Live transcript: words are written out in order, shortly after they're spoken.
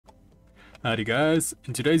Howdy guys,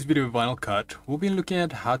 in today's video of VinylCut, we'll be looking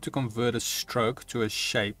at how to convert a stroke to a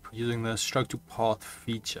shape using the stroke to path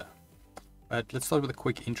feature. But let's start with a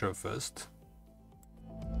quick intro first.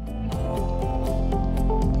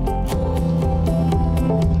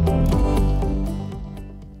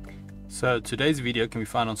 So today's video can be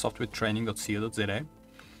found on softwaretraining.co.za. You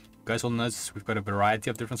guys will notice we've got a variety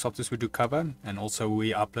of different softwares we do cover, and also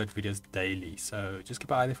we upload videos daily, so just keep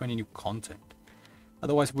an eye there for any new content.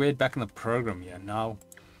 Otherwise, we're back in the program here now.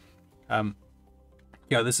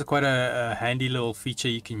 Yeah, this is quite a handy little feature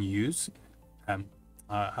you can use.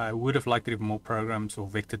 I would have liked it if more programs or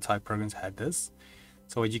vector type programs had this.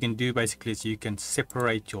 So what you can do basically is you can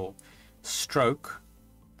separate your stroke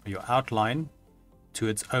or your outline to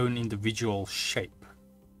its own individual shape,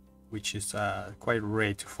 which is quite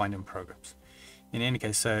rare to find in programs. In any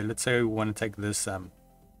case, so let's say we want to take this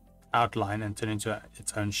outline and turn it into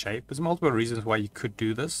its own shape. There's multiple reasons why you could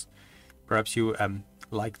do this. Perhaps you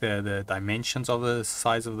like the dimensions of the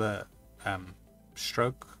size of the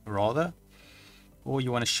stroke rather, or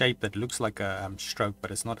you want a shape that looks like a stroke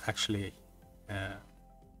but it's not actually an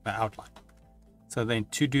outline. So then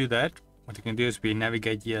to do that, what you can do is we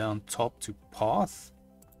navigate here on top to path,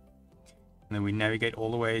 and then we navigate all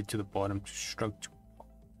the way to the bottom to stroke to path.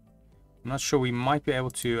 I'm not sure, we might be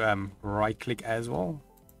able to right click as well,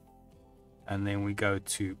 and then we go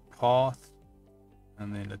to path,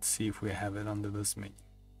 and then let's see if we have it under this menu.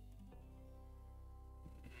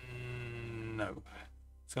 No.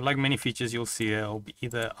 So like many features you'll see, it'll be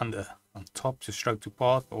either on top to stroke to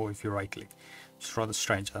path, or if you right click. It's rather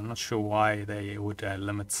strange. I'm not sure why they would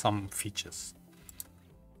limit some features.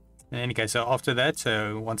 In any case, so after that,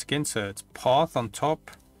 so once again, so it's path on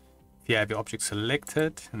top. If you have your object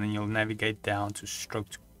selected, and then you'll navigate down to stroke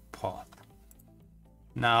to path.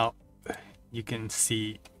 Now you can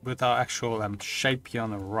see with our actual shape here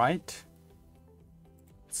on the right,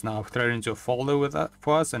 it's now thrown into a folder with that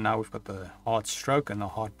for us, and now we've got the hard stroke and the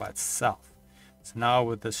heart by itself. So now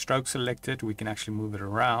with the stroke selected, we can actually move it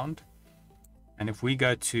around. And if we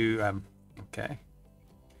go to okay,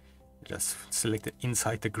 just select it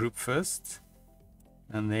inside the group first,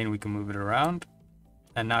 and then we can move it around.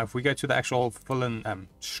 And now if we go to the actual full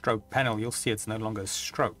stroke panel, you'll see it's no longer a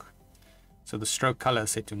stroke. So the stroke color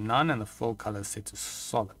is set to none and the full color is set to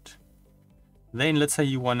solid. Then let's say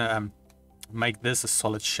you want to make this a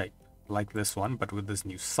solid shape like this one, but with this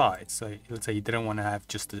new size. So let's say you didn't want to have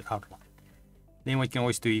just the outline. Then what you can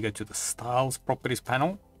always do, you go to the styles properties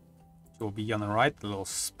panel. It will be on the right, the little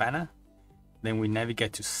spanner. Then we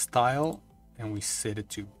navigate to style and we set it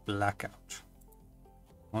to blackout.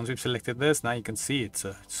 Once we've selected this, now you can see it's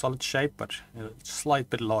a solid shape, but a slight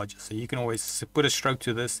bit larger. So you can always put a stroke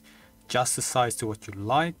to this, adjust the size to what you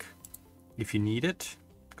like if you need it,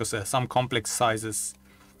 because some complex sizes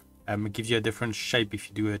it gives you a different shape if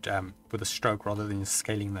you do it with a stroke rather than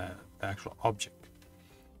scaling the actual object.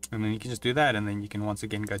 And then you can just do that, and then you can once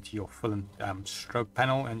again go to your full stroke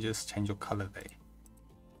panel and just change your color there,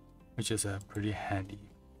 which is pretty handy.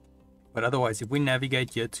 But otherwise, if we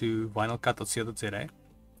navigate here to VinylCut.co.za,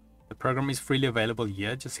 the program is freely available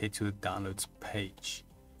here. Just head to the downloads page.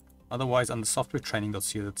 Otherwise, on the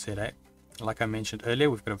softwaretraining.co.za, like I mentioned earlier,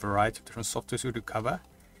 we've got a variety of different softwares we do cover.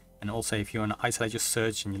 And also, if you want to isolate your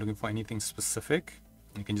search and you're looking for anything specific,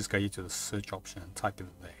 you can just go here to the search option and type it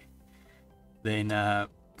there. Then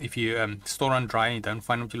if you store on dry and you don't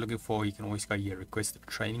find what you're looking for, you can always go here, request a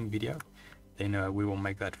training video. Then we will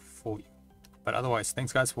make that for you. But otherwise,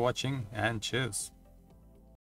 thanks guys for watching, and cheers.